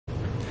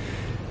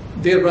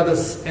Dear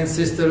brothers and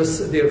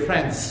sisters, dear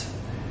friends,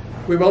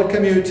 we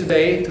welcome you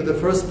today to the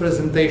first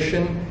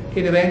presentation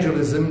in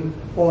Evangelism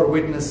or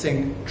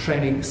Witnessing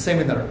Training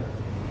Seminar.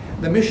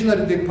 The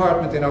missionary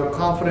department in our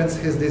conference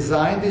has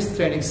designed this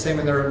training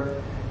seminar,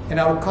 and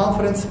our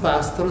conference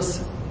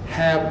pastors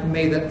have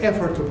made an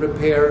effort to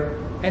prepare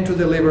and to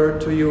deliver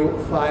to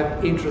you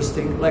 5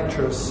 interesting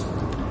lectures.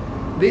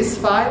 These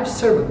 5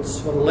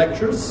 sermons or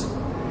lectures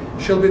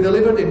shall be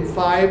delivered in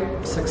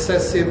 5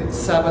 successive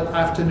Sabbath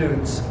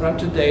afternoons from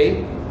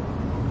today,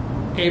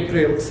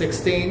 April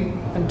 16,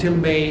 until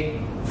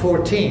May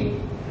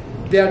 14.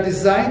 They are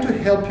designed to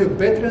help you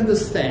better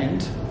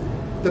understand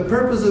the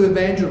purpose of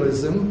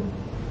evangelism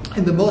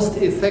and the most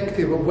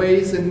effective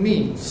ways and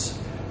means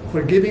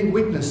for giving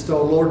witness to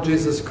our Lord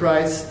Jesus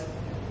Christ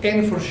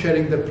and for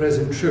sharing the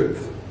present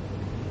truth.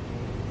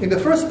 In the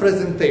first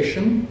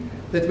presentation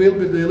that will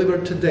be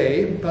delivered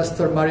today,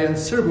 Pastor Marian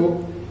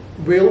Sirbu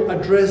will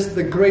address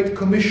the Great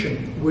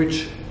Commission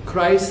which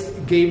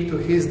Christ gave to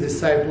his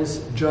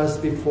disciples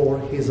just before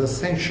his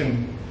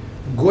ascension.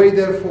 Go ye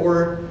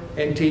therefore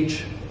and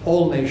teach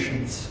all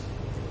nations.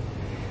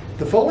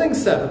 The following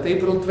Sabbath,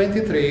 April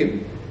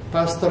 23,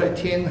 Pastor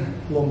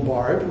Etienne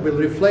Lombard will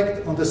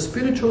reflect on the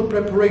spiritual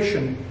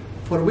preparation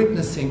for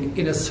witnessing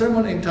in a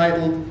sermon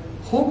entitled,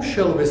 Whom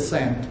Shall We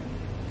Send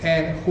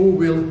and Who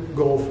Will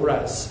Go For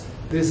Us?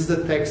 This is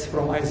the text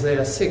from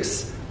Isaiah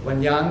 6,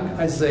 when young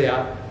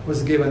Isaiah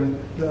was given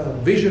the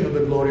vision of the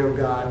glory of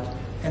God,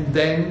 and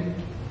then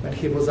when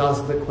he was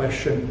asked the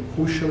question,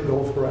 who shall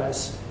go for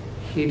us?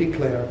 He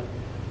declared,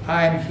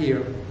 I am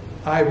here,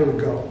 I will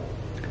go.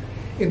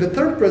 In the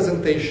third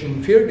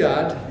presentation, Fear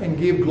God and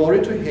Give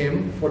Glory to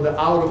Him, for the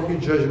hour of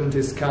His judgment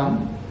is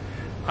come,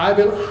 I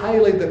will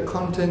highlight the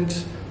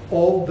content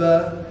of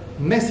the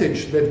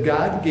message that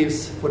God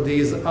gives for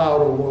this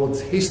our world's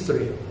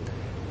history.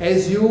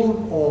 As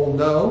you all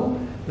know,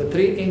 the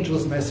 3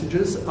 angels'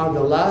 messages are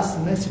the last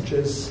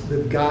messages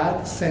that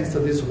God sends to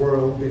this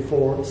world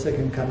before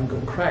second coming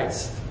of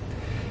Christ.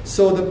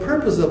 So the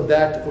purpose of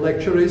that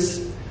lecture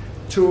is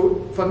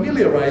to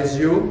familiarize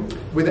you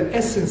with the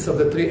essence of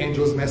the 3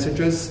 angels'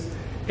 messages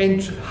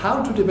and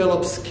how to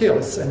develop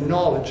skills and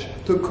knowledge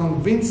to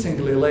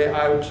convincingly lay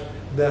out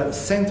the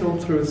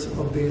central truths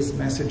of these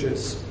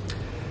messages.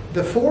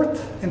 The 4th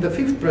and the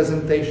 5th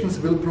presentations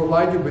will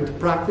provide you with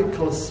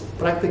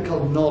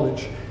practical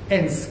knowledge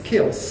and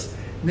skills,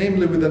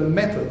 namely with the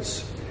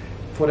methods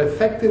for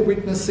effective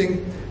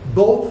witnessing,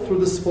 both through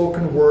the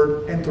spoken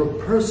word and through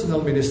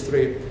personal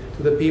ministry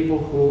to the people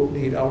who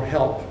need our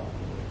help.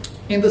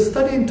 In the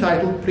study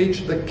entitled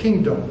Preach the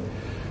Kingdom,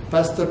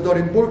 Pastor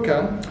Dorin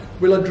Burka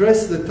will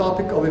address the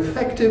topic of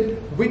effective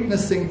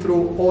witnessing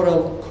through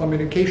oral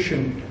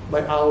communication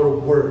by our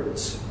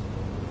words.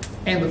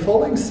 And the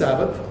following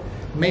Sabbath,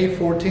 May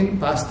 14,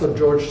 Pastor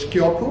George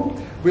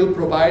Skiopu will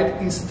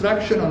provide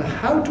instruction on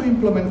how to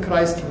implement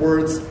Christ's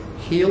words,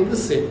 heal the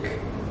sick,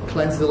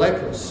 cleanse the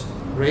lepers,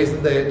 raise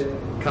the dead,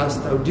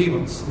 cast out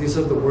demons. These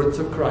are the words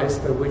of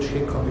Christ by which he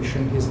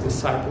commissioned his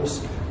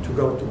disciples to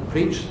go to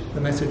preach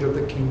the message of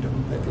the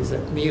kingdom that is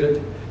at near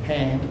at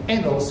hand,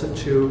 and also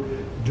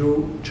to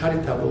do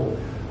charitable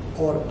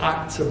or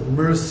acts of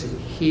mercy,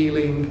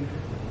 healing,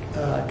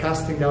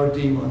 casting out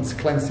demons,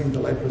 cleansing the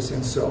leprosy,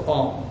 and so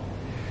on.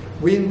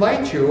 We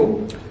invite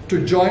you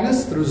to join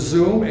us through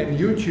Zoom and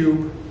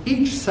YouTube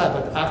each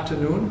Sabbath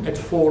afternoon at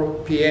 4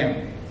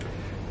 p.m.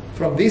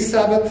 from this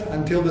Sabbath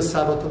until the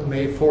Sabbath of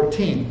May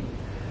 14.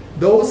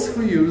 Those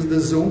who use the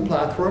Zoom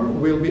platform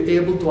will be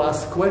able to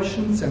ask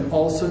questions and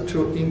also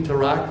to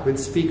interact with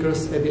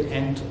speakers at the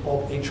end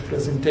of each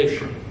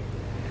presentation.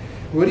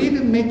 We read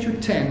in Matthew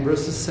 10,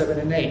 verses 7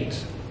 and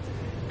 8.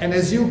 And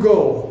as you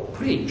go,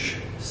 preach,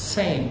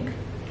 saying,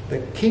 the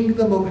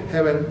kingdom of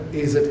heaven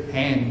is at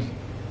hand.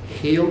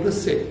 Heal the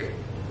sick,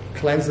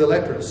 cleanse the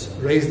lepers,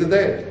 raise the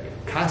dead,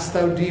 cast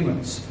out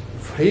demons.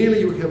 Freely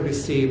you have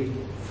received,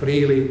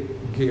 freely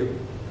give.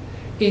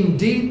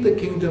 Indeed, the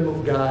kingdom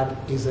of God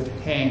is at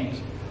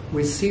hand.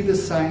 We see the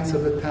signs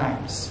of the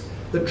times.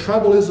 The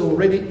trouble is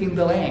already in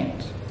the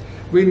land.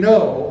 We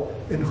know,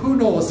 and who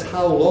knows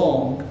how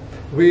long,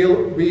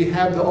 we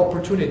have the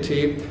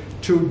opportunity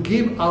to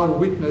give our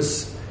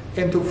witness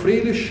and to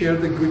freely share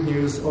the good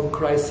news of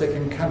Christ's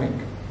second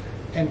coming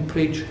and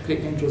preach the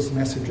angels'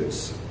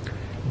 messages.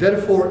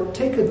 Therefore,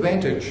 take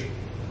advantage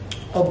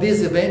of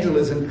this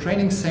evangelism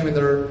training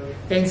seminar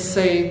and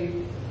say,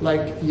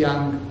 like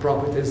young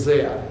prophet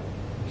Isaiah,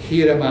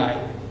 here am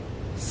I,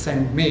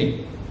 send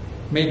me.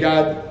 May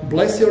God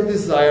bless your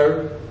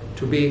desire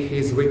to be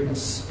his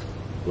witness.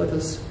 Let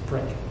us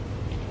pray.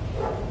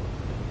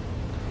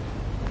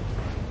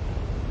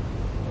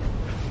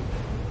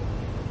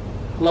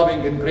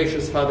 Loving and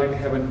gracious Father in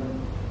heaven,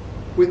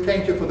 we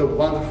thank you for the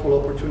wonderful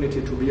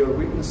opportunity to be your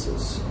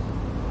witnesses.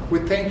 We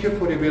thank you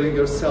for revealing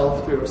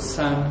yourself to your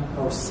Son,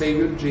 our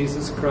Savior,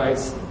 Jesus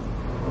Christ,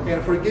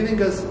 and for giving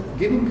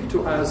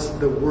to us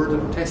the word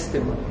of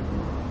testimony,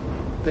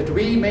 that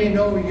we may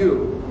know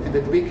you and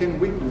that we can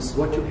witness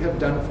what you have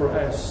done for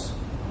us,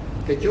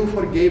 that you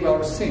forgave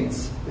our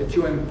sins, that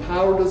you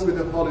empowered us with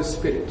the Holy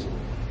Spirit,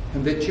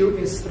 and that you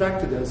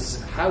instructed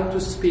us how to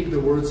speak the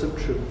words of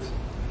truth.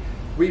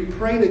 We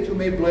pray that you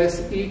may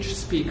bless each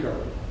speaker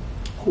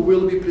who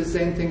will be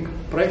presenting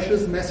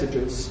precious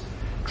messages,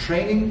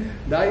 training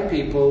thy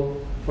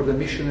people for the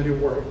missionary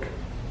work,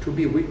 to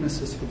be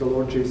witnesses for the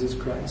Lord Jesus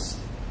Christ.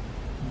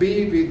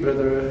 Be with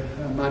Brother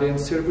Marian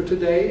Sirbu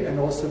today, and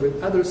also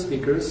with other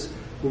speakers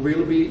who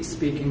will be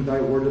speaking thy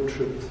word of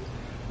truth.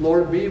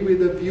 Lord, be with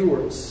the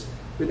viewers,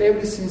 with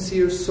every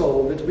sincere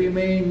soul, that we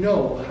may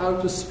know how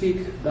to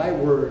speak thy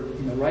word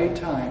in the right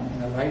time,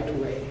 in the right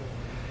way.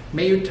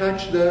 May you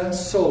touch the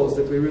souls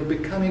that we will be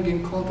coming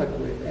in contact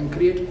with, and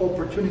create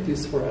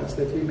opportunities for us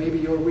that we may be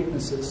your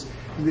witnesses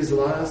in these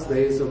last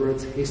days of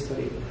earth's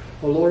history.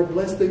 O Lord,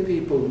 bless the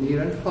people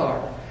near and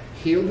far,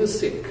 heal the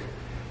sick,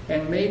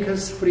 and make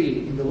us free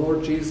in the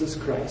Lord Jesus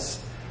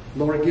Christ.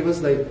 Lord, give us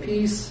thy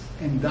peace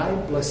and thy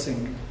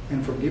blessing,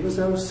 and forgive us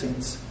our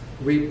sins.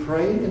 We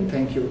pray and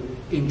thank you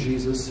in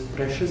Jesus'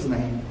 precious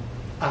name.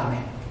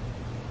 Amen.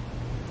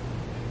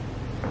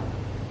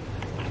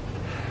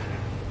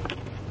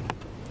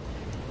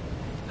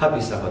 Happy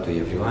Sabbath to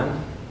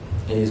everyone.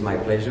 It is my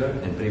pleasure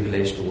and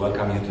privilege to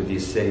welcome you to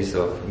this series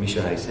of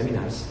missionary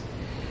seminars.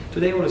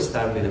 Today we'll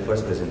start with the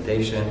first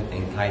presentation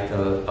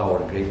entitled Our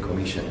Great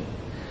Commission.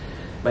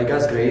 By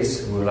God's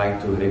grace, we would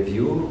like to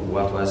review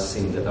what was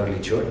in the early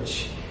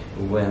church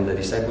when the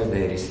disciples,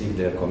 they received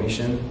their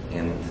commission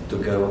and to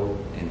go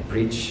and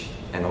preach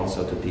and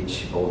also to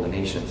teach all the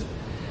nations.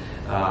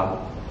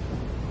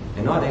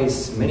 And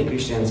nowadays, many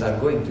Christians are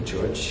going to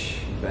church,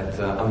 but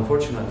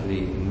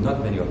unfortunately,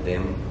 not many of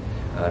them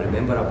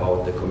remember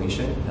about the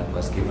commission that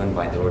was given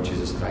by the Lord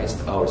Jesus Christ,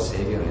 our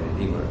Savior and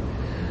Redeemer.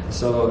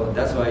 So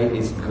that's why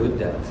it's good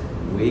that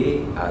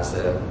we, as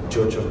a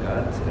Church of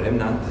God,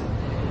 remnant,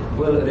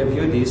 will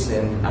review this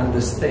and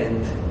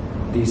understand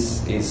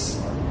this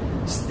is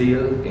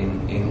still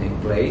in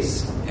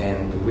place,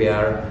 and we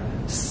are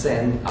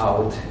sent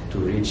out to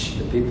reach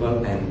the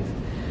people and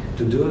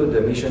to do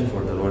the mission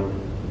for the Lord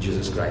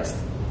Jesus Christ.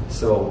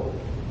 So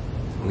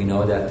we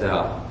know that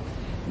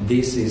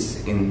this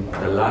is in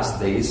the last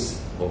days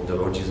of the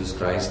Lord Jesus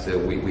Christ.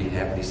 We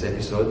have this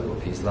episode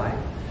of his life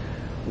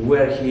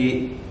where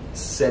he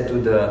said to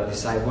the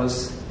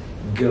disciples,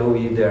 "Go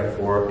ye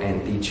therefore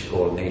and teach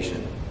all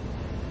nations."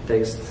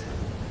 Text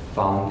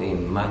found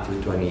in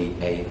Matthew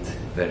 28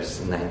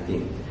 verse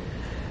 19.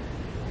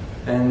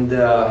 And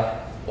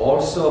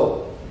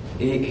also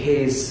he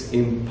is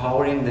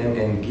empowering them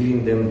and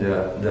giving them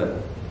the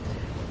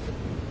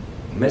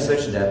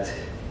message that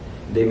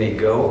they may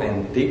go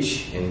and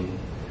teach and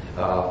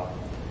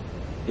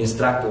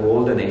instruct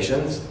all the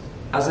nations.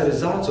 As a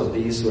result of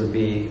this, will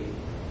be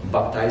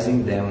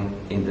baptizing them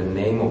in the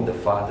name of the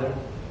Father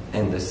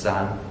and the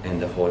Son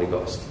and the Holy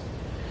Ghost.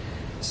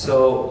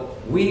 So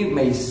we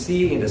may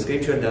see in the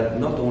scripture that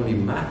not only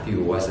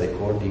Matthew was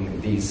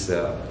recording these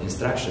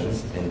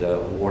instructions and the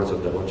words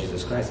of the Lord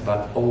Jesus Christ,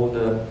 but all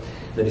the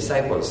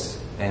disciples,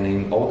 and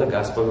in all the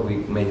gospel we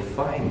may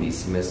find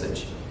this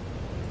message,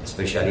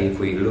 especially if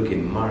we look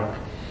in Mark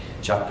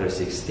chapter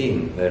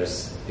 16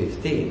 verse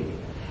 15.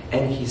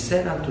 And he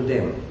said unto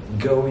them,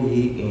 "Go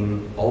ye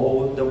in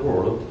all the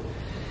world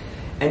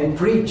and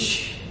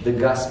preach the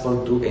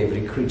gospel to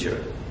every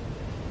creature."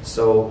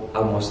 So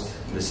almost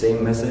the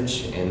same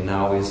message, and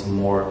now is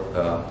more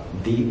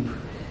deep,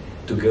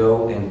 to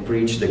go and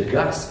preach the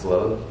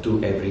gospel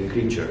to every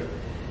creature.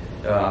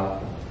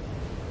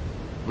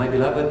 My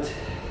beloved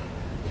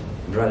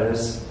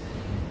brothers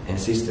and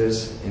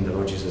sisters in the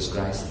Lord Jesus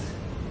Christ,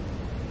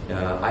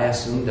 I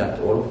assume that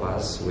all of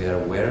us, we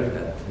are aware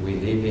that we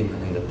live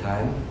in the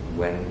time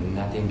when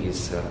nothing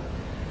is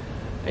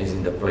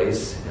in the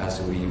place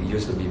as we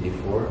used to be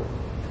before.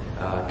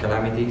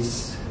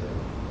 Calamities,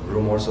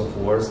 rumors of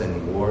wars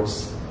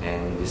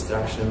and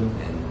destruction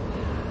and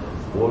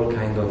all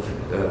kind of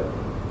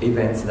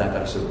events that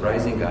are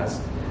surprising us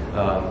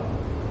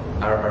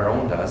are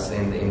around us.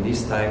 And in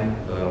this time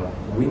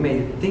we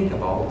may think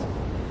about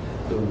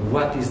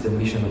what is the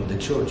mission of the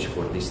church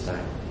for this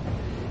time.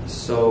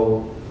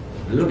 So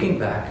looking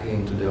back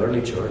into the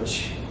early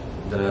church,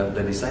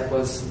 the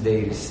disciples,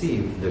 they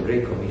received the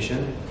Great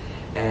Commission,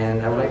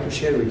 and I would like to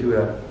share with you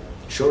a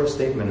short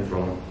statement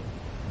from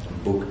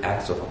book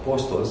Acts of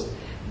Apostles.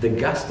 The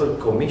Gospel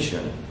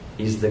Commission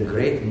is the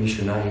great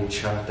missionary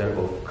charter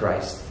of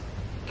Christ's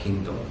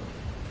kingdom.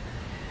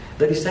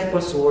 The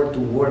disciples were to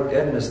work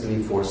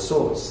earnestly for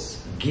souls,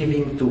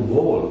 giving to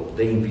all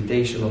the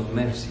invitation of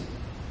mercy.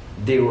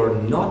 They were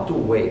not to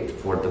wait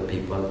for the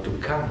people to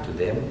come to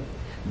them.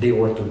 They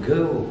were to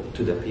go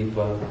to the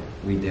people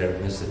with their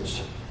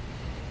message.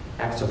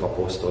 Acts of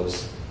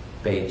Apostles,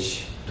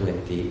 page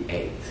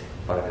 28,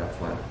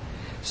 paragraph 1.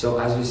 So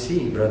as you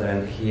see,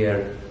 brethren,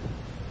 here,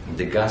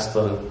 the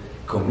Gospel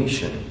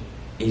Commission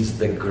is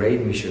the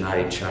great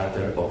missionary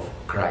charter of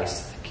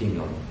Christ's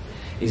kingdom.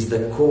 It's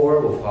the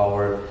core of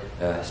our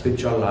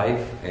spiritual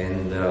life,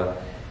 and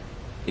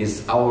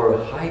is our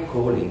high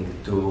calling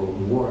to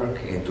work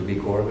and to be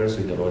co-workers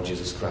with the Lord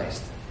Jesus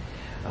Christ.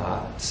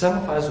 Some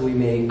of us, we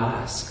may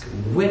ask,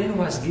 when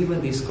was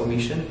given this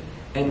commission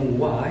and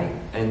why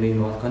and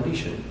in what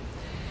condition.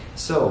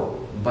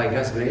 So, by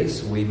God's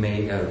grace, we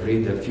may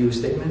read a few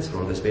statements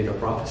from the Spirit of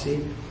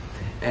Prophecy.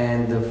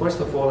 And first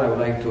of all, I would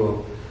like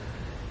to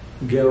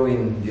go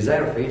in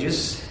Desire of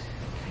Ages,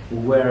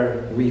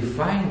 where we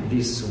find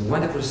this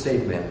wonderful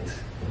statement,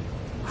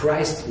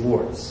 Christ's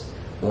words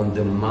on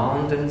the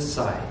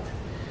mountainside,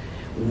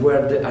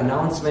 where the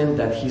announcement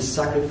that his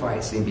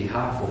sacrifice in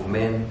behalf of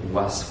men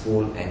was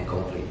full and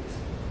complete.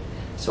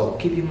 So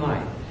keep in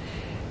mind,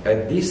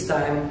 at this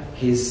time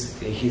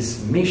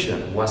his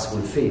mission was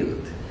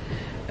fulfilled.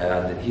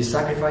 His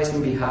sacrifice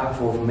in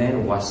behalf of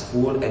men was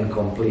full and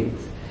complete.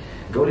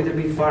 Go a little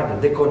bit further.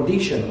 The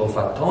condition of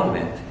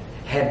atonement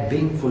had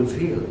been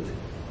fulfilled.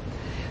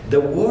 The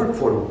work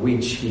for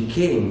which he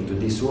came to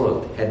this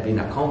world had been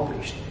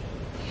accomplished.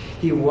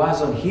 He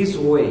was on his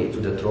way to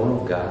the throne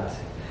of God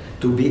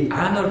to be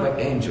honored by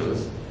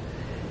angels,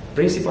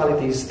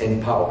 principalities,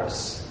 and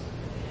powers.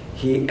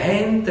 He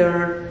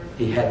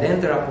had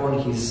entered upon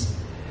his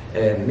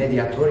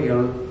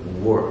mediatorial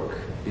work.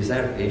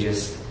 Desire of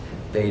Ages,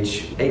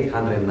 page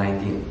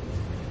 819,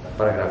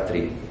 paragraph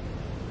 3.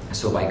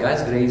 So by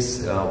God's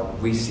grace,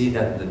 we see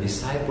that the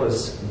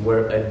disciples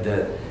were at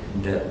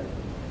the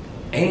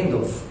end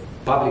of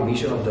public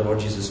mission of the Lord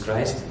Jesus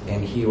Christ,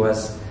 and he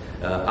was,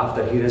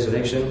 after his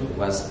resurrection,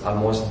 was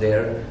almost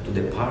there to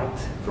depart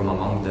from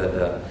among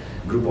the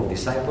group of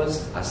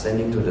disciples,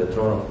 ascending to the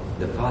throne of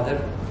the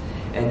Father.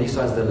 And this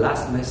was the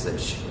last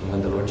message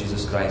when the Lord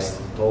Jesus Christ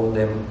told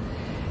them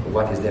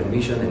what is their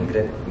mission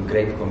and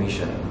great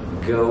commission.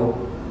 Go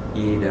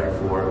ye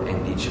therefore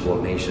and teach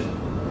all nations.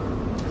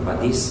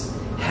 But this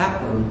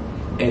happened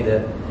at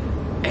the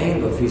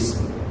end of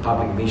his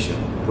public mission,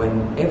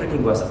 when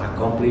everything was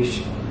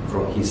accomplished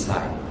from his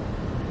side.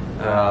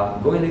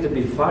 Going a little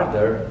bit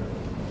further,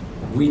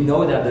 we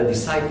know that the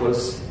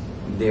disciples,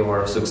 they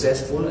were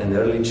successful in the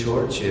early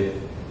church.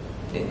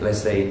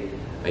 Let's say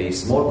a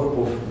small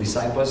group of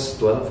disciples,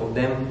 12 of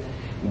them,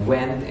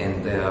 went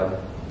and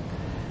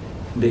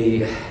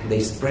they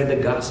spread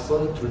the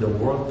gospel through the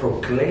world,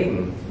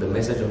 proclaimed the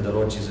message of the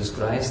Lord Jesus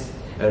Christ,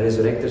 a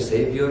resurrected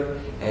Savior,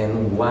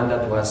 and one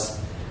that was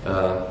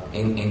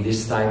in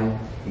this time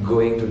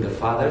going to the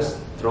Father's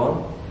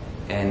throne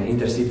and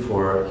intercede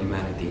for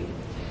humanity.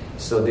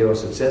 So they were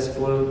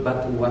successful,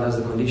 but what was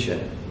the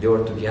condition? They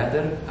were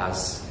together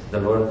as the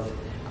Lord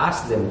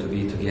asked them to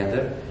be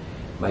together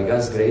by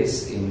God's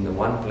grace in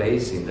one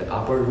place in the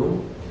upper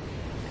room,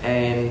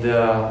 and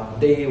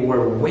they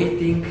were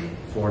waiting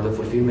for the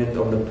fulfillment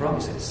of the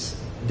promises.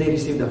 They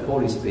received the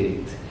Holy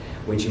Spirit,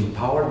 which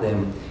empowered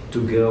them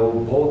to go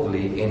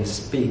boldly and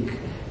speak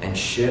and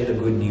share the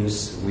good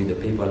news with the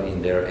people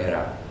in their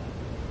era.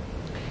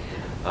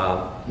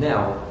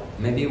 Now,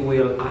 maybe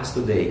we'll ask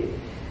today,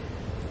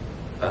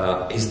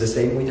 is the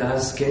same with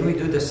us? Can we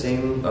do the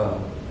same,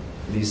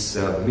 this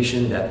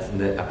mission that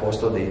the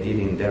apostles they did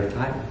in their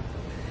time?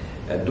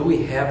 Do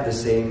we have the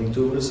same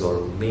tools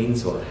or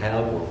means or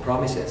help or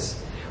promises?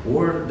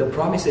 Were the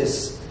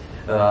promises,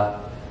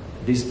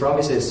 these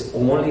promises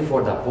only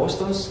for the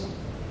apostles?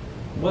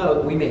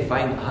 Well, we may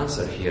find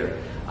answer here.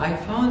 I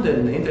found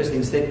an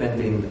interesting statement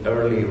in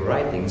early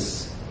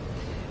writings,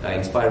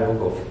 inspired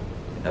book of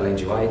Ellen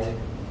G. White,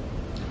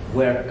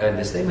 where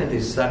the statement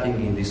is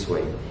starting in this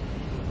way.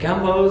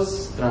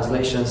 Campbell's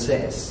translation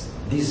says,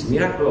 "This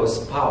miraculous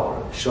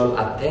power shall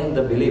attend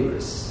the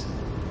believers.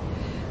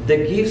 The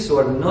gifts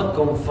were not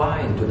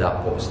confined to the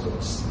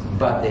apostles,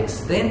 but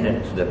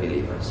extended to the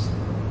believers.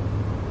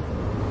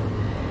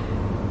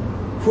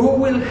 Who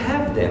will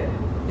have them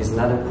is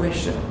another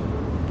question.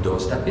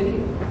 Those that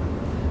believe."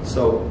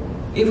 So,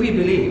 if we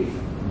believe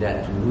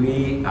that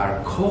we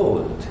are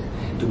called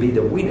to be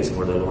the witness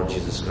for the Lord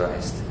Jesus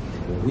Christ,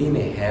 we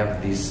may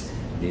have these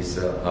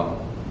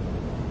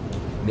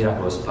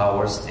miraculous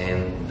powers,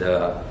 and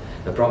the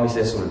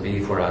promises will be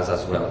for us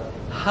as well.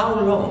 How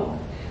long?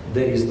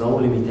 There is no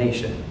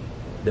limitation.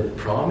 The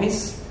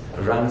promise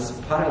runs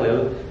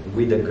parallel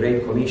with the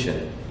Great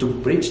Commission to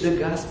preach the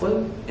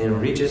gospel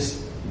and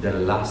reaches the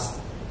last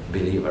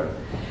believer.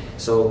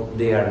 So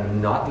they are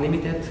not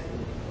limited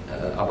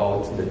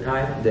about the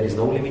time. There is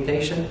no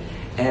limitation,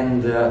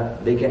 and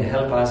they can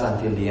help us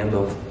until the end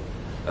of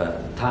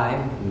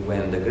time,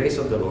 when the grace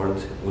of the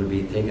Lord will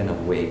be taken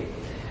away.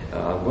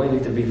 Going a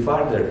little bit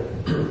further,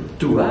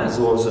 to us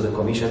also the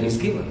commission is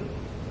given.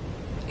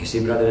 You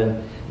see,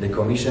 brethren, the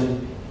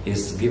commission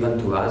is given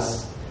to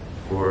us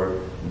for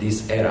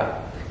this era.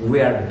 We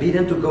are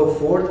bidden to go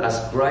forth as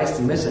Christ's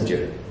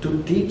messenger,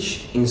 to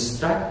teach,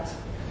 instruct,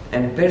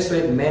 and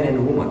persuade men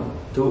and women,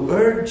 to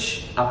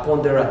urge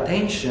upon their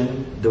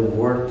attention the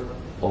word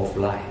of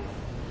life.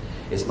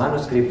 It's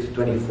manuscript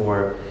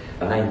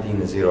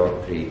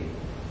 24/1903.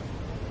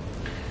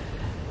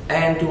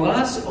 And to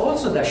us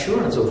also the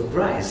assurance of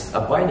Christ's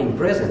abiding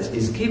presence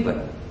is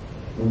given.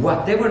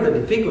 Whatever the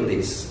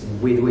difficulties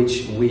with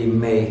which we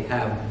may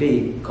have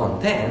be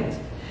content,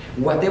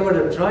 whatever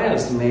the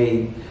trials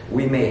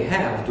we may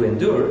have to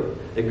endure,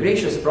 the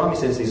gracious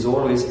promises is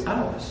always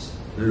ours.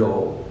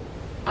 Lo,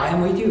 I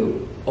am with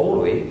you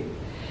always,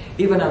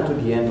 even unto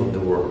the end of the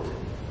world.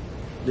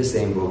 the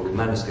same book,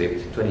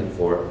 manuscript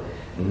 24,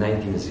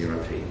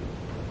 1903.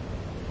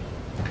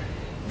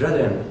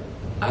 Brethren,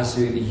 as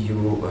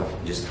you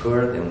just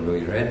heard and we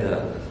read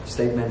the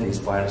statement,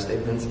 inspired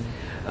statements,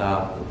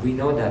 we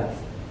know that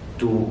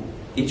to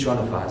each one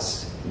of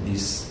us,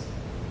 this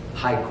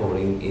high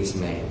calling is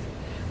made.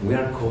 We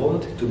are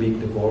called to be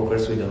the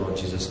co-workers with the Lord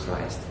Jesus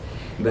Christ.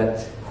 But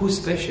who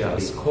special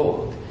is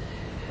called?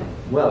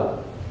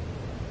 Well,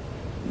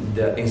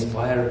 the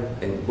inspired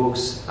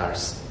books are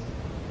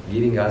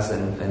giving us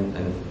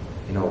an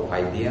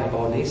idea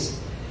about this.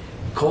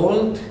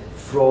 Called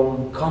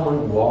from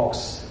common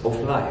walks of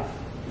life.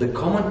 The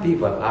common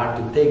people are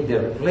to take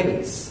their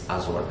place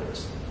as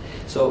workers.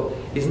 So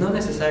it's not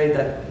necessary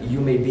that you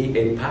may be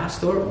a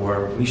pastor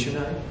or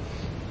missionary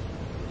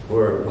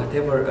or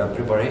whatever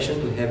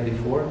preparation to have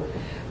before,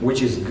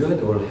 which is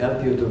good, will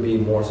help you to be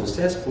more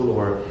successful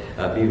or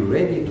be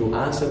ready to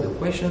answer the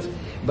questions,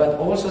 but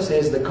also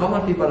says the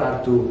common people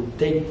are to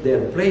take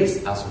their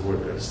place as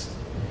workers.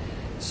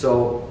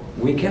 So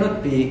we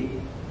cannot be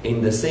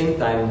in the same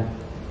time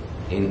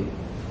in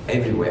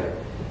everywhere,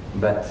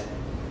 but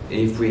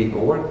if we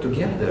work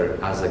together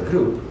as a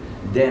group,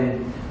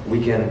 then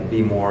we can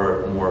be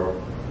more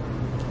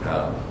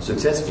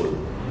successful,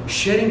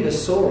 sharing the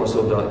sorrows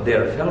of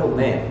their fellow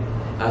men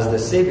as the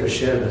Savior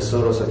shared the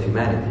sorrows of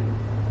humanity.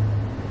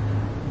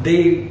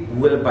 They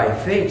will by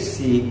faith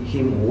see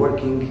Him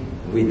working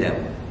with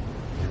them.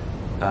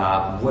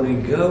 When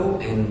we go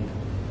and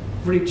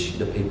reach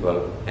the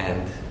people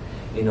and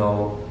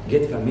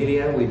get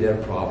familiar with their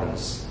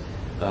problems,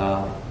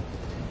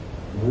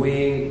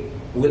 we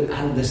will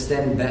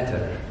understand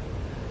better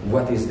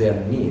what is their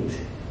need.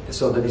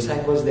 So the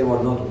disciples, they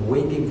were not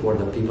waiting for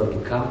the people to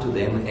come to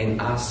them and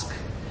ask,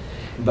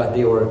 but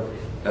they were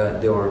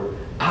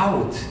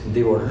out.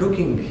 They were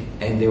looking,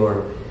 and they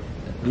were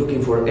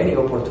looking for any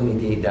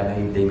opportunity that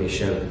they may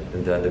share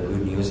the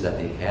good news that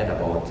they had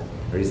about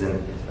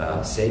risen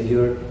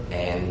Savior,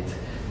 and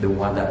the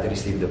one that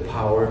received the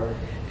power,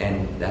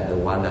 and that the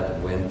one that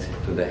went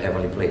to the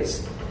heavenly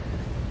place.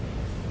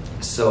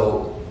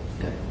 So,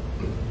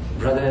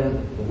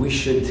 brethren, we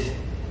should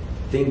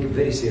think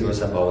very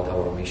serious about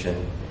our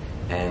mission,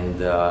 and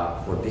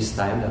for this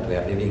time that we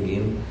are living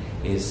in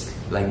is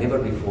like never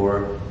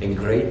before a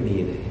great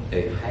need,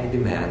 a high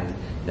demand,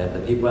 that the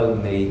people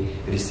may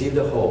receive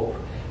the hope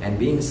and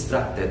be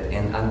instructed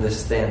and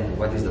understand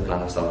what is the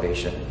plan of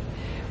salvation.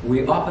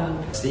 We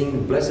often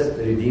sing Blessed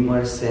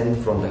Redeemer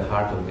sent from the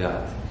heart of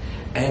God,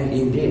 and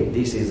indeed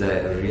this is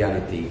a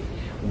reality.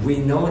 We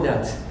know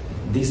that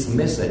this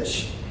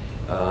message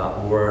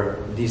or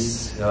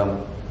this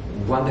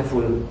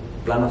wonderful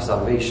plan of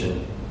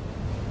salvation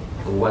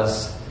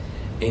was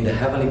in the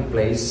heavenly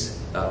place.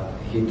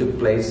 He took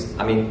place,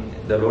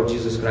 the Lord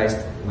Jesus Christ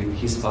with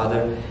His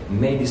Father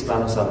made this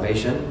plan of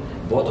salvation,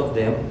 both of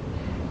them,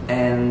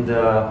 and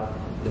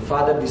the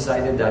Father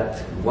decided that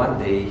one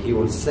day He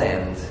will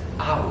send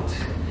out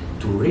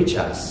to reach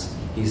us,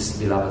 His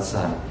beloved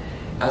Son.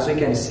 As we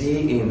can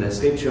see in the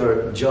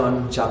scripture,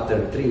 John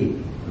chapter 3,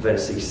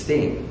 verse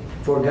 16,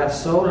 for God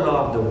so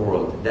loved the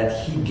world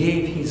that He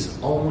gave His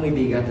only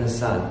begotten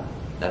Son,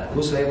 that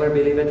whosoever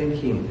believeth in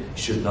Him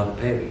should not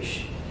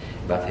perish,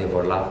 but have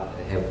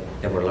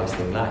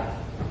everlasting life.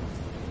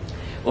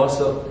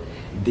 Also,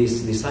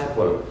 this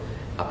disciple,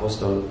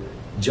 Apostle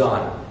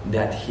John,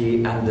 that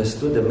he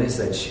understood the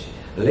message,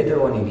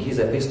 later on in his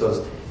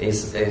epistles,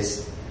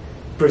 is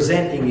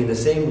presenting in the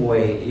same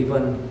way,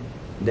 even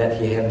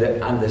that he had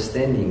the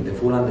understanding, the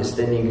full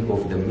understanding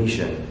of the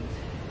mission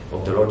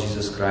of the Lord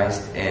Jesus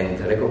Christ, and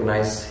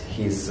recognize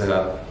his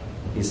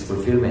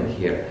fulfillment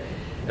here.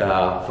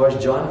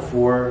 1 John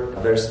 4,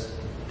 verse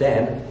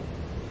 10,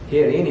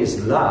 herein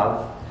is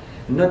love,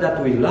 not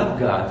that we love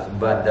God,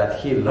 but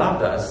that He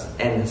loved us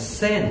and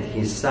sent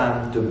His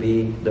Son to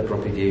be the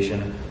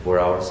propitiation for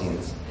our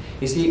sins.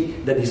 You see,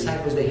 the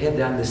disciples, they had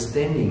the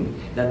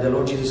understanding that the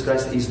Lord Jesus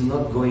Christ is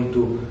not going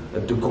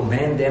to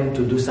command them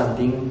to do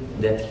something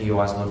that He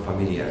was not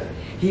familiar.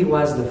 He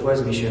was the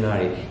first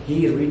missionary.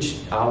 He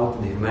reached out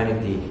to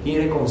humanity. He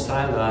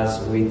reconciled us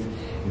with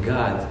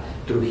God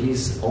through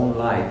His own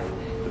life,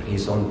 through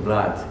His own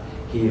blood.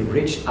 He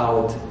reached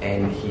out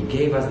and He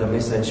gave us the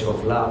message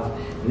of love.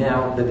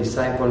 Now the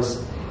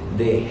disciples,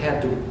 they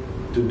had to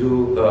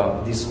do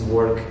this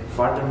work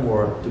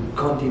furthermore, to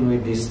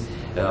continue this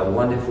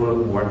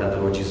wonderful work that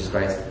the Lord Jesus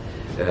Christ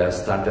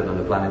started on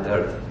the planet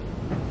Earth.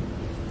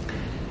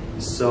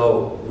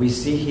 So we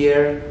see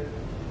here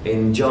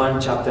in John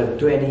chapter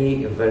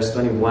 20, verse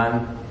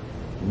 21,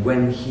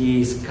 when He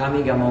is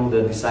coming among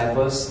the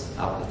disciples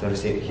after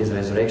His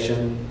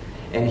resurrection,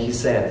 and He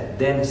said,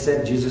 then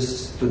said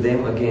Jesus to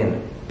them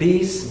again,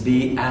 peace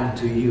be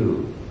unto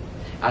you.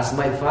 As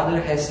my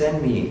Father has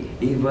sent me,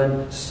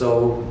 even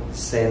so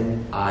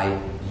send I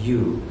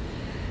you.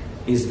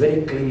 It's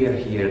very clear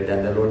here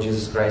that the Lord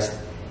Jesus Christ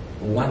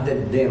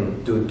wanted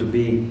them to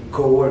be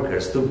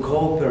co-workers, to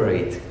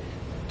cooperate,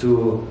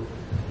 to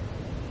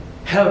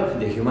help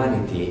the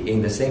humanity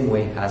in the same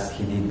way as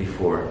He did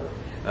before.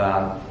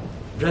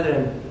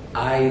 Brethren,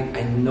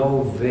 I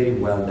know very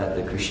well that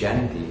the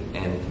Christianity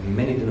and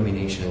many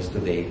denominations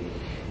today,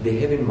 they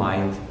have in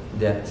mind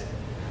that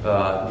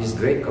this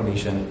Great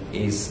Commission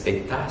is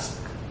a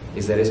task,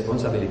 is a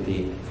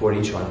responsibility for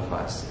each one of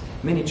us.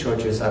 Many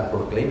churches are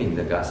proclaiming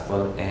the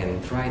gospel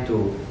and try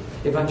to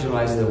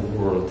evangelize the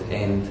world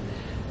and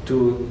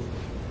to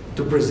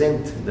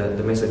present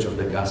the message of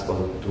the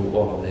gospel to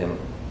all of them.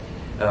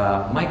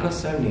 My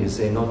concern is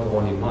not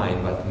only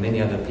mine, but many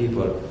other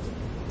people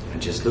are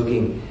just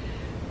looking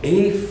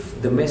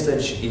if the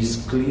message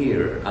is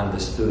clear,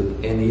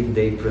 understood, and if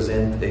they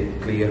present a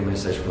clear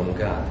message from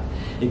God.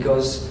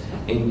 Because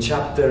in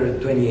chapter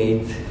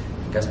 28,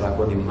 Gospel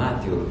according to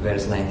Matthew,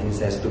 verse 19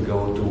 says to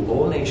go to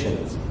all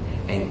nations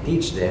and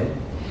teach them,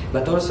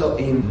 but also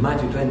in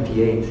Matthew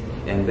 28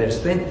 and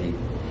verse 20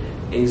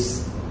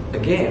 is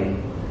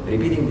again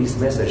repeating this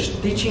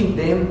message, teaching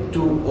them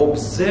to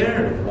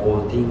observe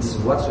all things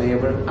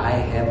whatsoever I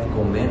have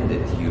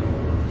commanded you.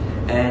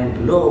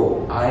 And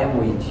lo, I am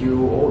with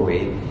you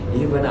always,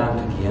 even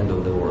unto the end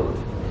of the world.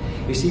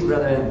 You see,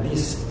 brethren,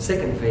 this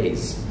second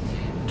phase,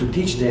 to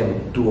teach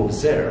them to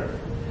observe,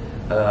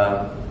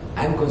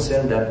 I'm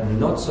concerned that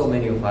not so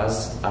many of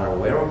us are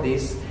aware of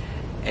this,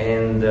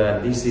 and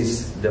this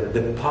is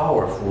the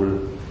powerful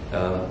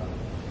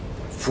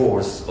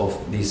force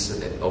of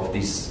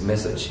this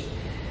message.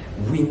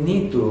 We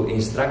need to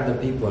instruct the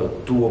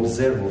people to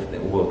observe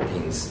all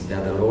things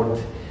that the Lord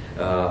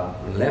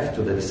left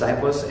to the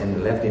disciples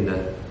and left in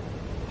the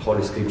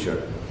Holy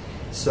Scripture.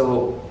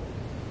 So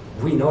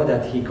we know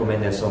that He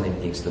commanded so many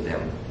things to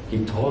them.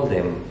 He told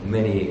them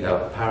many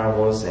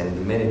parables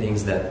and many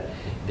things that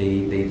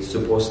they're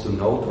supposed to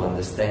know, to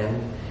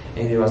understand,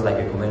 and it was like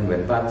a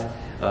commandment. But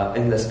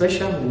in a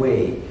special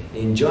way,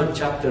 in John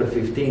chapter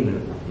 15,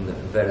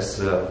 verse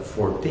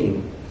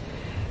 14,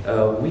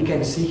 we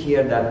can see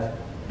here that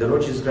the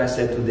Lord Jesus Christ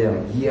said to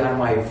them, "Ye are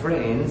my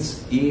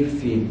friends,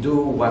 if ye do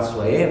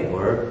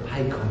whatsoever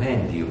I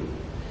command you."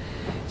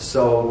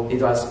 So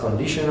it was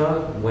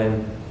conditional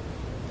when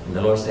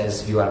the Lord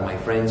says, "You are my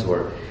friends,"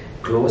 or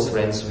close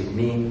friends with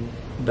me.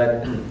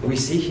 But we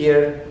see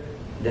here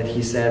that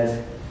He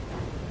said,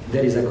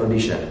 there is a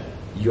condition.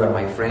 "You are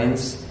my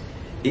friends,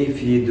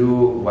 if ye do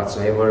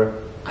whatsoever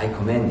I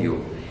command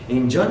you."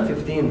 In John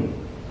 15,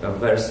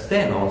 verse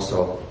 10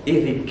 also,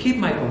 "If ye keep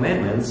my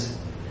commandments,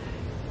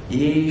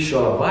 ye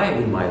shall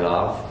abide in my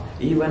love,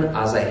 even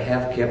as I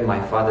have kept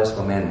my Father's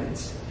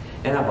commandments,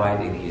 and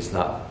abide in His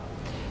love."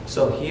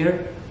 So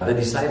here, the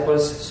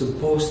disciples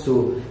supposed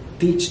to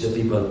teach the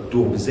people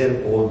to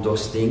observe all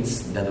those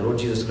things that the Lord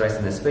Jesus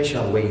Christ in a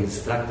special way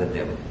instructed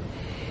them.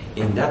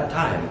 In that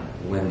time,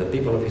 when the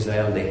people of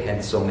Israel, they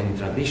had so many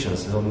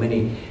traditions, so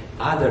many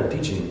other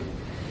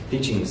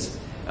teachings,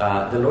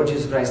 the Lord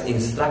Jesus Christ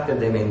instructed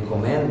them and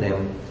commanded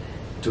them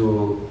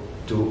to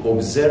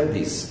observe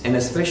this. And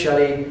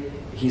especially,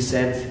 He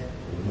said,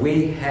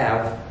 we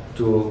have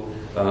to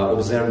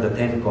observe the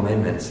 10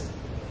 Commandments.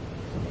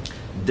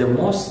 The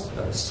most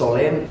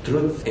solemn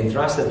truth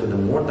entrusted to the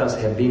mortals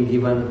have been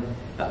given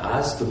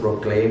us to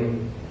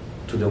proclaim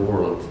to the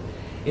world.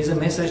 It's a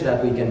message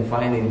that we can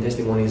find in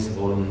Testimonies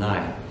Volume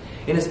 9.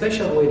 In a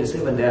special way, the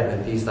Seventh-day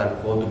Adventists are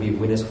called to be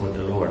witness for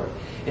the Lord.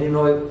 And you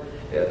know,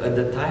 at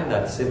the time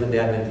that Seventh-day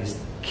Adventists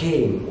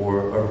came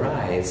or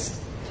arise,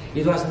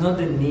 it was not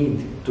the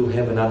need to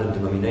have another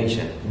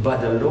denomination,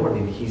 but the Lord,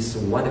 in His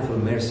wonderful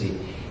mercy,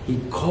 He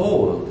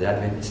called the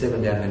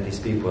Seventh-day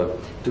Adventist people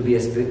to be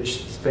a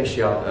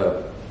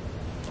special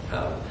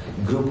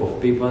group of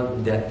people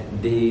that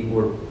they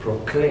were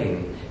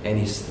proclaim and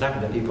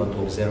instruct the people to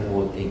observe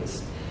all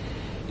things.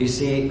 You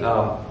see,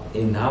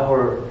 in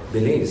our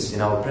beliefs,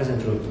 in our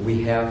present truth,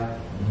 we have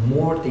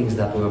more things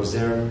that we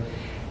observe,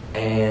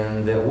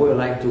 and we would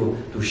like to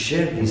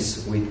share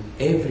this with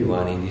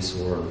everyone in this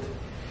world.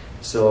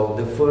 So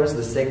the first,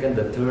 the second,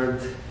 the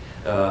third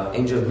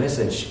angel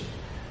message,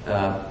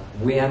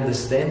 we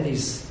understand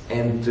this,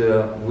 and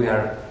we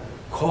are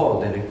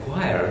called and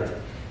required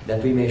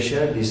that we may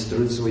share these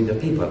truths with the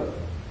people.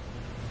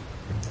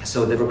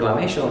 So the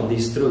proclamation of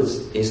these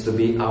truths is to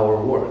be our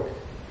work.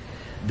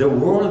 The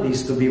world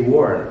is to be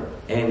warned,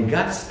 and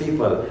God's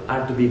people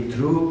are to be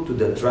true to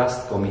the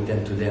trust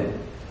committed to them.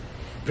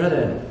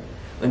 Brethren,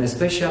 in a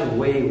special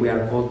way, we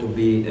are called to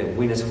be a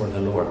witness for the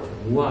Lord.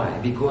 Why?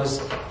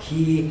 Because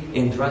He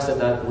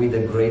entrusted us with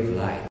a great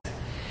light.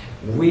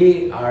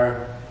 We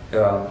are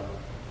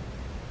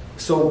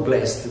so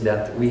blessed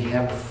that we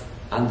have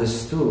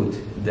understood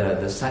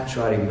the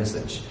sanctuary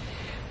message.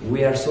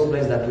 We are so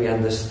blessed that we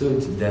understood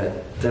the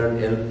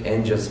third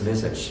angel's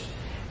message.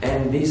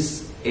 And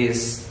this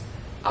is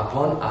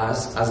upon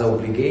us as an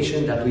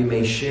obligation that we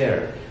may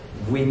share.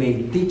 We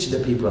may teach the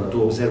people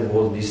to observe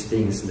all these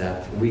things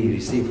that we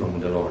receive from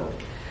the Lord.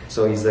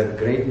 So it's a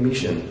great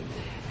mission.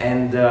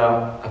 And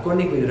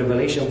according to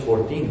Revelation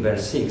 14,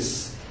 verse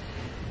 6,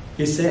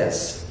 it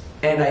says,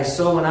 "And I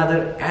saw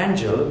another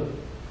angel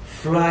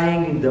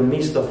flying in the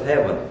midst of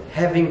heaven,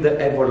 having the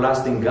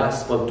everlasting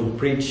gospel to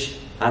preach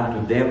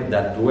unto them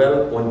that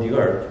dwell on the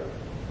earth,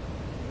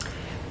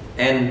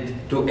 and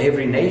to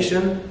every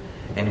nation,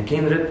 and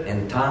kindred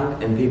and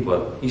tongue and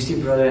people. You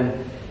see,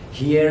 brethren,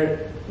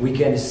 here we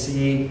can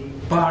see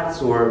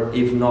parts, or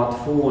if not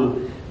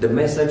full, the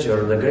message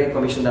or the Great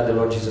Commission that the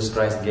Lord Jesus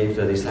Christ gave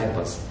to the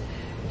disciples.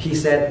 He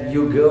said,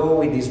 you go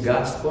with this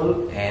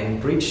gospel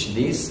and preach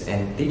this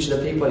and teach the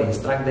people,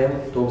 instruct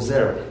them to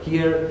observe.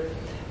 Here,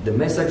 the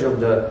message of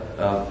the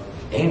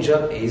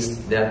angel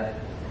is that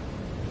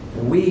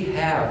we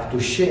have to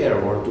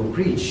share or to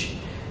preach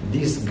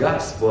this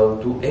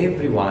gospel to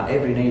everyone,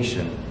 every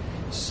nation.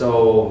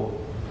 So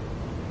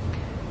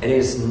it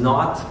is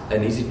not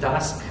an easy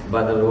task,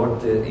 but the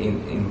Lord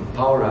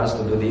empower us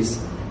to do this.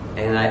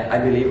 And I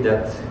believe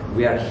that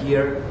we are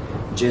here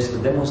just to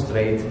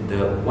demonstrate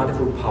the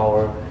wonderful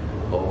power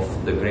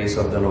of the grace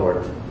of the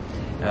Lord.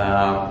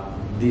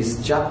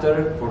 This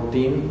chapter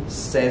 14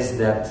 says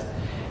that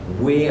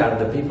we are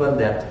the people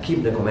that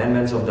keep the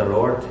commandments of the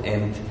Lord,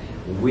 and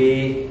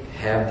we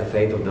have the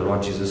faith of the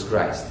Lord Jesus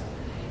Christ.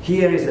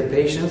 Here is the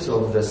patience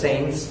of the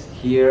saints.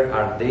 Here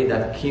are they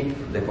that keep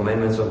the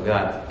commandments of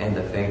God and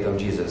the faith of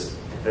Jesus.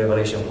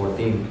 Revelation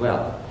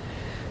 14:12.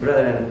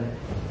 Brethren,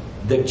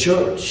 the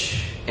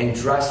church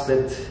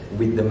entrusted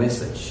with the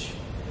message.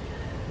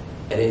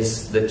 It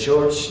is the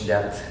church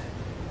that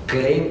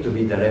claimed to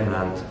be the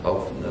remnant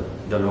of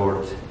the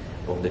Lord,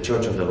 of the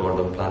church of the Lord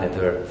on planet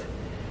Earth.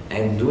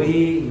 And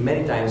we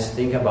many times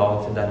think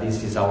about that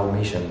this is our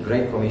mission,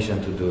 Great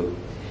Commission to do.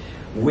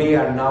 We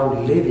are now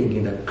living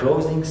in the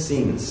closing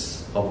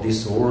scenes of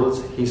this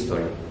world's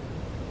history.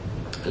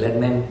 Let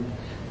men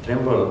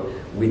tremble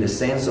with the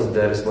sense of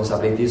the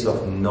responsibilities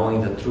of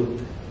knowing the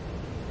truth.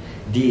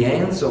 The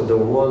ends of the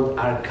world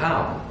are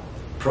come.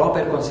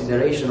 Proper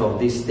consideration of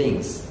these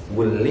things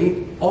will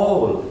lead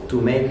all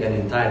to make an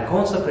entire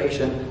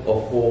consecration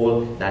of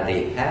all that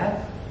they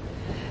have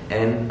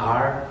and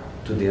are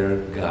to their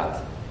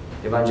God.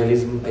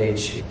 Evangelism,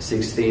 page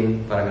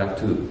 16, paragraph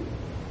 2.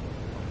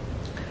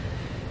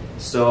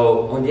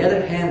 So, on the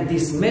other hand,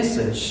 this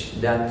message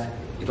that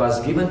it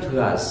was given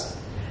to us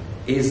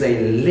is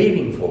a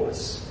living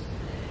force.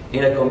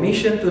 In a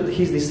commission to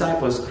his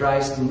disciples,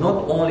 Christ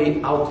not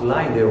only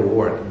outlined their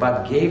work,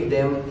 but gave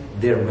them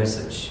their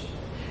message.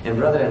 And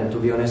brethren, to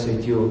be honest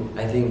with you,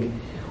 I think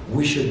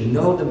we should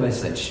know the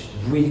message.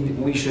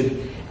 We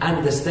should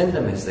understand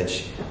the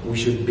message. We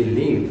should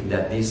believe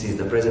that this is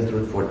the present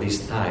truth for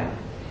this time.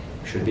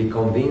 We should be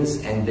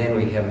convinced, and then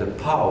we have the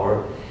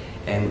power,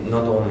 and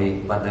not only,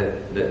 but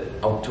the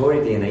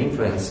authority and the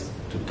influence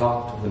to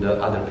talk to the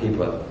other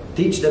people.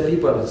 Teach the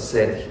people,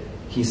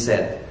 he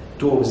said,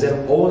 to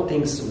observe all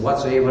things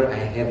whatsoever I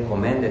have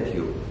commanded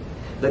you.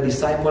 The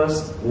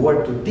disciples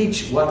were to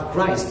teach what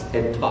Christ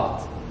had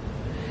taught.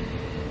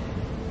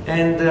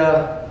 And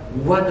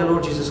what the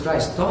Lord Jesus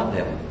Christ taught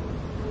them.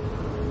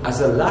 As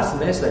a last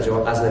message,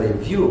 or as a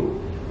review,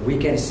 we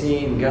can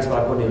see in Gospel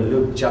according to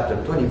Luke chapter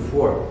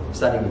 24,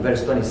 starting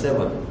verse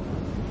 27.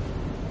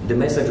 The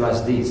message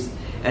was this: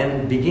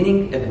 and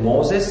beginning at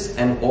Moses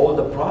and all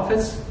the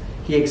prophets,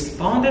 he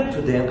expounded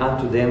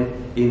unto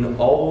them in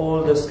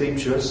all the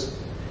scriptures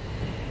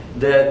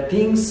the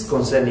things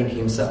concerning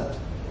himself.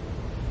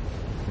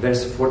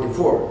 Verse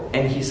 44,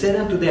 and he said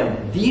unto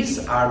them,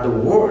 these are the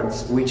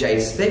words which I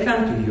spake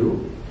unto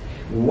you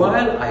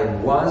while I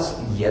was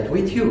yet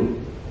with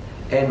you,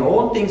 and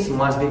all things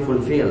must be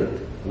fulfilled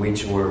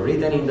which were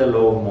written in the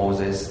law of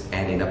Moses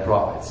and in the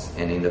prophets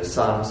and in the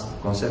Psalms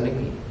concerning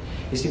me.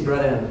 You see,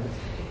 brethren,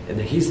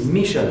 his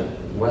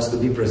mission was to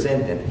be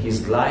presented,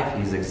 his life,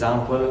 his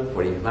example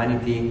for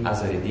humanity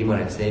as a Redeemer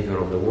and Savior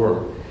of the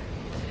world.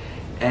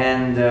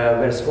 And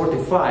verse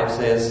 45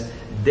 says,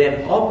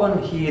 then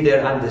opened he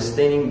their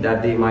understanding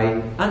that they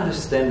might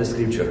understand the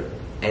scripture,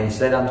 and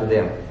said unto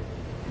them,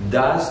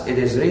 thus it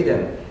is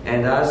written,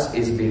 and thus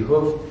is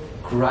behooved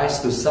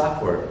Christ to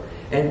suffer,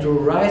 and to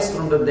rise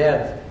from the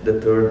dead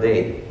the third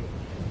day.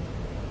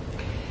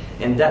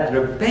 And that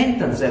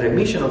repentance and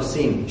remission of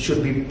sin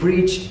should be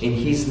preached in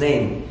his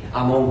name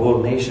among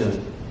all nations,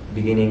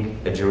 beginning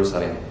at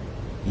Jerusalem.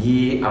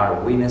 Ye are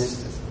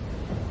witnesses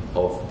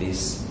of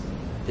these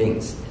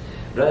things.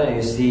 Brother,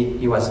 you see,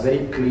 he was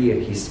very clear.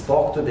 He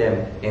spoke to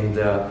them and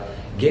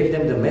gave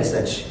them the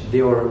message.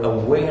 They were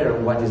aware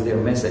of what is their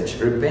message.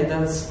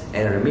 Repentance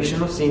and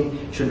remission of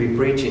sin should be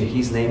preached in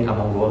his name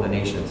among all the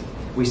nations.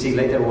 We see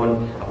later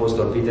on,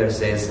 Apostle Peter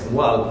says,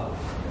 well,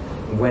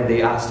 when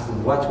they asked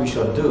what we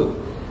shall do,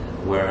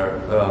 where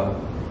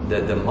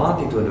the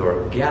multitude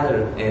were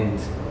gathered, and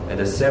at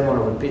the sermon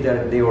of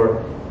Peter, they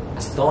were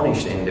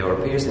astonished and they were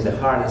pierced in the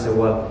heart and said,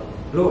 well,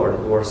 Lord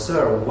or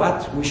Sir,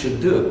 what we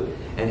should do?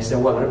 And he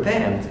said, well,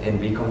 repent and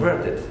be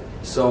converted.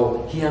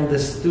 So he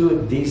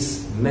understood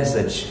this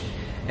message,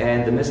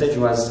 and the message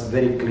was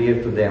very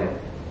clear to them.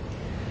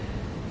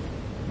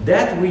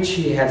 That which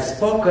he had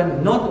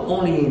spoken, not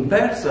only in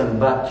person,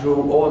 but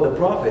through all the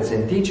prophets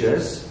and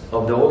teachers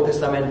of the Old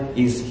Testament,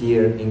 is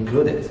here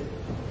included.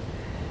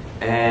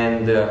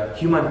 And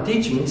human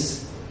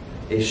teachings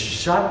is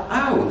shut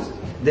out.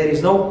 There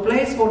is no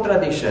place for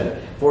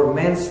tradition, for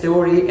man's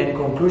theory and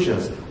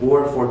conclusions,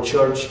 or for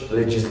church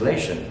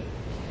legislation.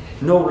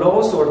 No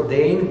laws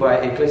ordained by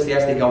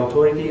ecclesiastic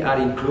authority are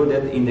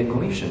included in the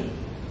commission.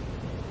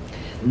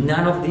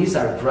 None of these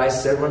are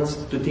Christ's servants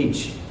to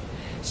teach.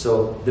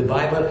 So the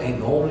Bible,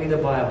 and only the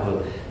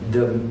Bible,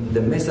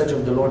 the message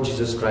of the Lord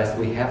Jesus Christ,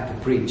 we have to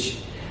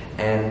preach.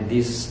 And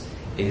this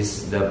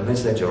is the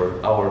message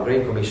or our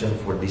Great Commission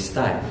for this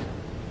time.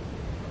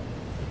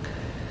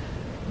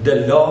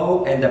 The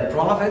law and the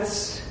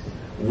prophets,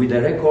 with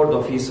a record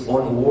of his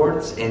own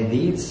words and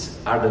deeds,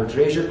 are the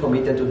treasure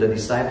committed to the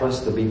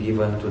disciples to be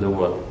given to the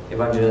world.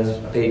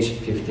 Evangelism, page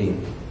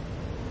 15.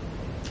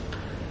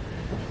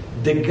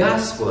 The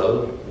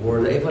gospel,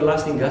 or the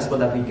everlasting gospel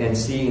that we can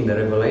see in the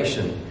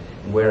Revelation,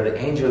 where the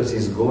angels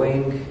is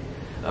going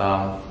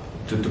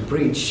to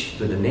preach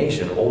to the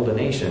nation, all the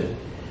nation,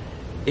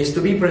 is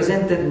to be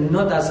presented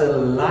not as a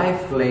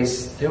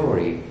lifeless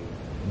theory,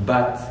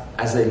 but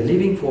as a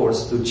living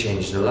force to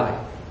change the life.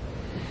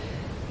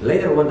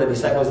 Later when the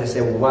disciples, they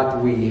say, what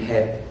we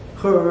had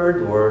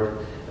heard or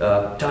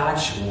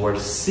touched or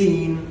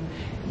seen,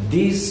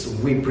 this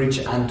we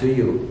preach unto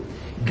you.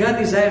 God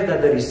desires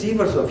that the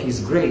receivers of His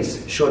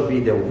grace should be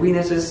the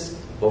witnesses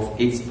of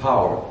its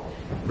power.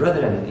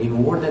 Brethren,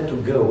 in order to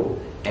go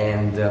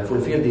and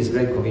fulfill this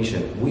great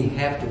commission, we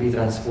have to be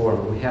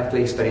transformed. We have to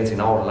experience in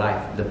our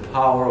life the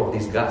power of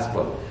this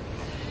gospel.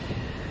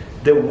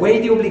 The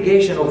weighty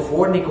obligation of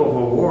warning of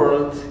a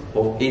world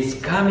of its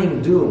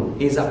coming doom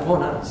is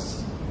upon us.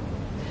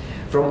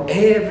 From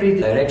every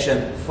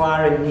direction,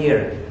 far and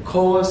near,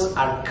 calls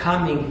are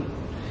coming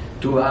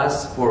to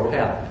us for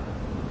help.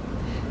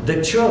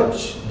 The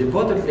church,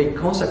 devotedly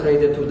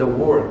consecrated to the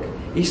work,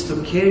 is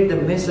to carry the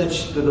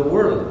message to the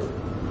world.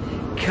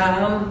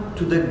 Come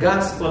to the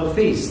gospel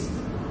feast.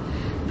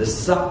 The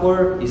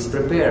supper is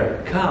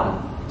prepared.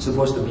 Come.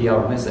 Supposed to be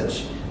our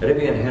message.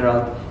 Review and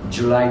Herald,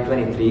 July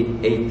 23,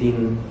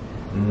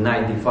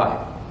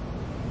 1895.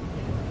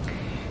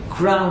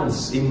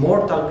 Crowns,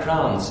 immortal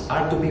crowns,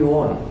 are to be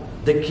won.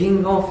 The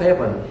kingdom of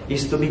heaven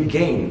is to be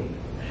gained.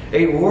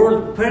 A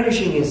world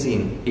perishing in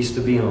sin is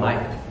to be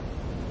enlightened.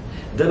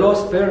 The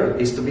lost pearl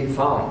is to be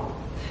found.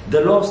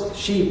 The lost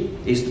sheep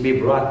is to be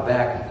brought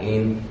back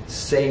in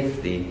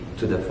safety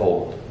to the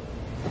fold.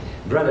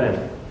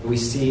 Brethren, we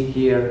see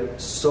here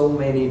so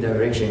many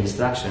direction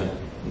instruction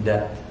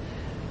that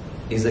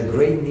is a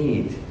great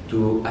need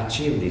to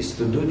achieve this,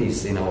 to do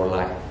this in our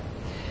life.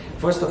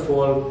 First of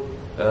all,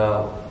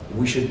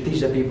 we should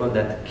teach the people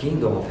that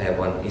kingdom of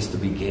heaven is to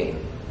be gained.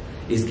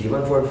 It's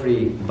given for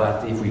free,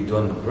 but if we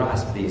don't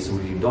grasp this,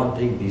 if we don't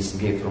take this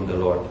gift from the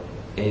Lord,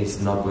 it's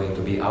not going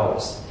to be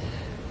ours.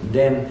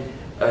 Then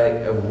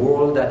a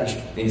world that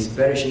is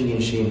perishing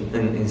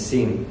in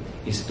sin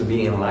is to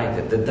be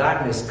enlightened. The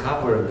darkness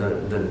covers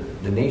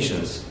the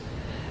nations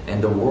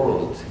and the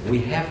world. We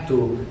have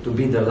to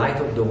be the light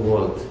of the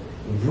world.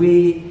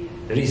 We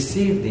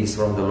receive this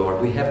from the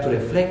Lord. We have to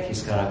reflect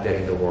His character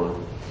in the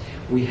world.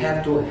 We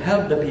have to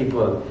help the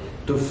people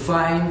to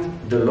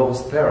find the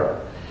lost pearl.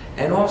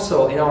 And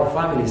also in our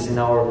families, in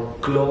our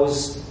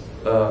close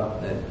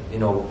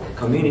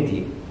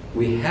community,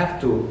 we have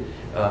to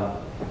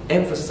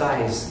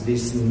emphasize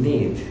this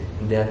need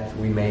that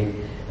we may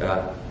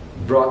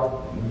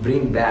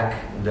bring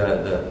back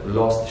the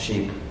lost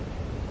sheep.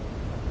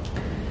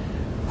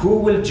 Who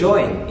will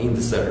join in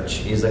the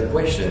search is a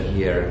question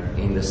here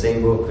in the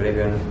same book,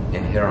 Review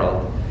and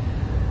Herald.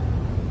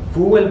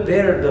 Who will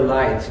bear the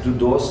light to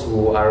those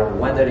who are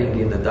wandering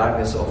in the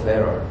darkness of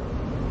error?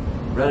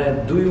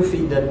 Brother, do you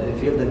feel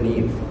the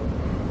need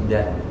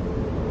that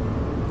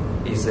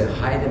is a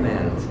high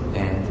demand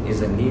and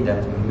is a need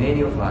that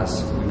many of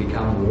us will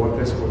become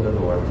workers for the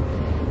Lord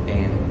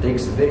and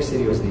takes very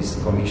serious this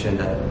commission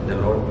that the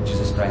Lord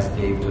Jesus Christ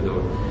gave to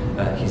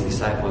His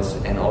disciples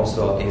and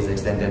also is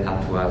extended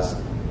unto us?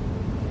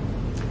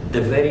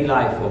 The very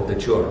life of the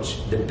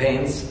church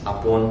depends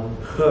upon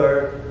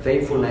her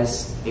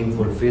faithfulness in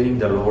fulfilling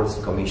the Lord's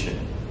commission.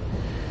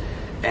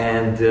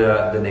 And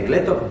the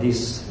neglect of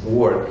this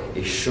work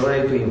is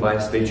sure to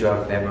invite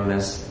spiritual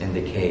feebleness and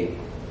decay.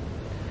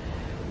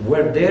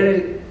 Where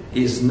there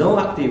is no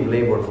active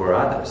labor for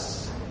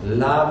others,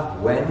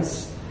 love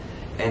wanes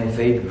and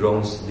faith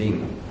grows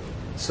dim.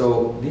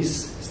 So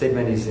this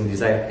statement is in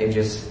Desire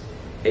Ages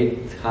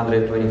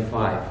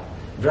 825.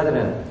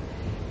 Brethren,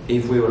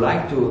 if we would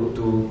like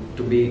to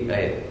be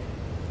a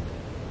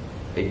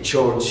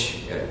church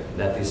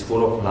that is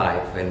full of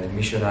life and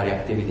missionary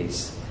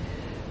activities,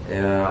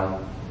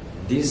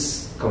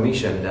 this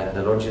commission that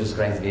the Lord Jesus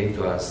Christ gave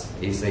to us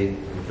is a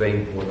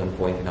very important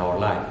point in our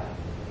life.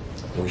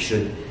 We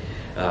should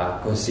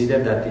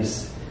consider that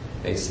this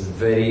is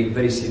very,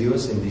 very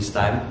serious in this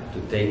time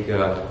to take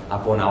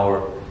upon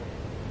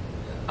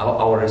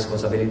our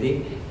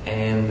responsibility,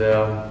 and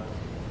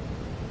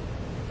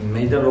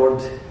may the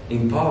Lord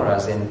empower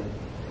us and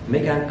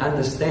make us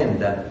understand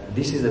that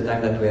this is the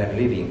time that we are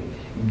living.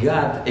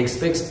 God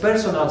expects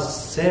personal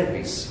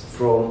service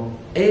from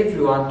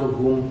everyone to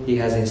whom He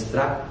has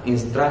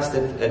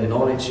entrusted a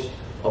knowledge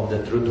of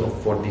the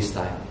truth for this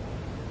time.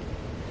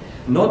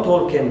 Not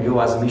all can go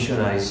as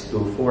missionaries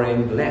to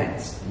foreign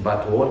lands,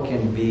 but all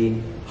can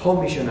be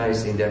home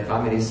missionaries in their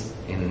families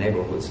and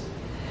neighborhoods.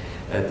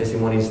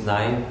 Testimonies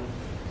 9,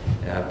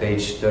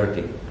 page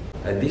 30.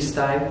 At this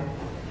time,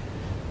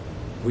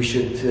 we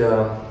should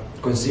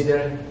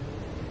consider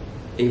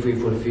if we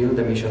fulfill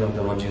the mission of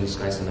the Lord Jesus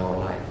Christ in our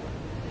life.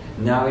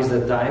 Now is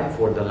the time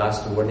for the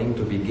last warning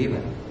to be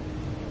given.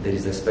 There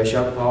is a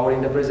special power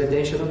in the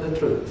presentation of the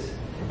truth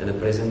at the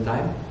present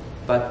time,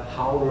 but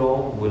how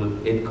long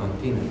will it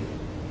continue?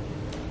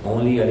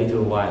 Only a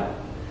little while.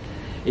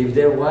 If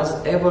there was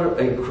ever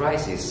a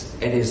crisis,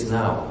 it is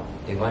now.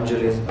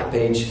 Evangelist,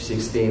 page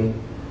 16,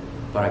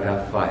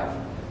 paragraph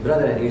 5.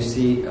 Brethren, you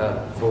see,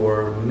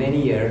 for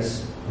many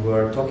years we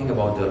were talking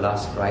about the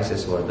last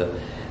crisis, or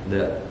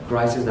the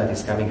crisis that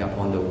is coming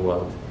upon the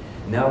world.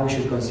 Now we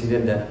should consider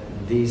that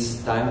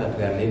this time that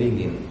we are living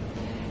in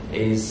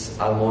is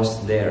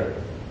almost there.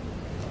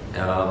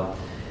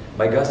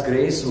 By God's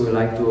grace, we would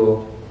like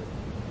to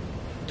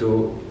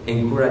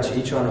encourage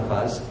each one of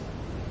us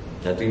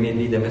that we may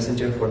be the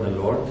messenger for the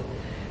Lord.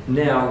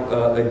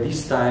 Now, at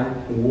this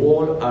time,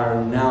 all are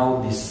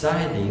now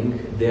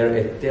deciding their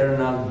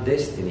eternal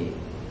destiny.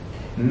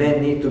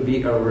 Men need to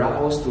be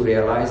aroused to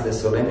realize the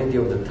solemnity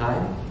of the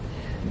time,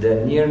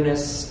 the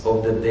nearness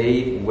of the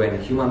day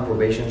when human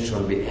probation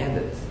shall be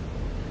ended.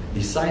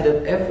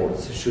 Decided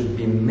efforts should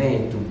be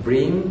made to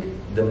bring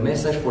the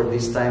message for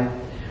this time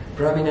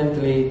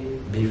prominently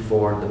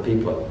before the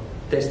people.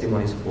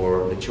 Testimonies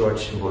for the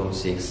Church, volume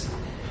 6,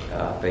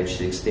 page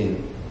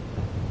 16.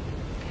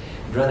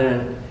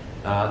 Brethren,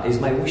 it is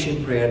my wish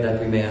and prayer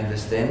that we may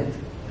understand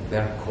that we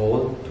are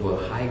called to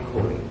a high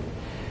calling,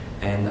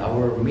 and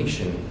our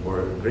mission,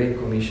 or Great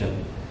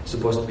Commission,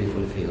 supposed to be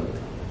fulfilled.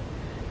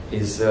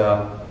 Is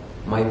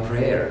my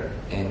prayer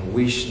and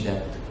wish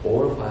that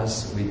all of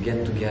us will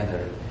get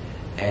together,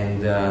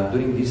 and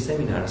during these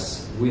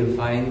seminars we'll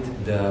find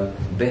the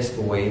best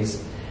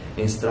ways,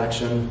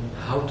 instruction,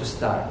 how to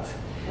start,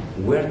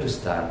 where to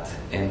start,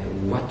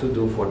 and what to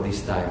do for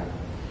this time.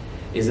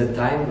 It's a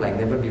time like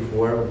never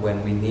before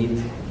when we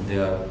need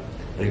the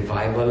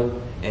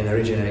revival and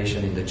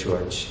regeneration in the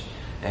church.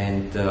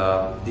 And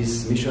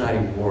this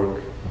missionary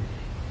work,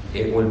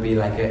 it will be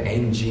like an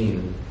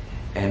engine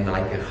and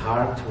like a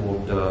heart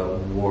of the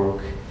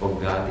work of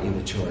God in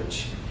the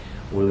church.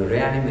 Will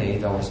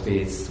reanimate our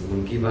spirits,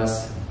 will give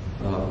us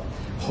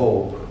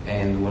hope,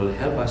 and will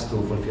help us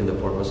to fulfill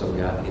the purpose of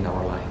God in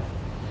our life.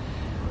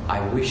 I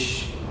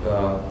wish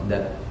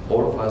that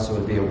all of us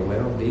will be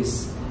aware of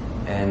this,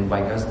 and by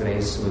God's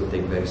grace will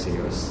take very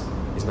serious.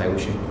 It's my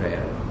wish and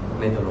prayer.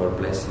 May the Lord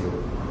bless you.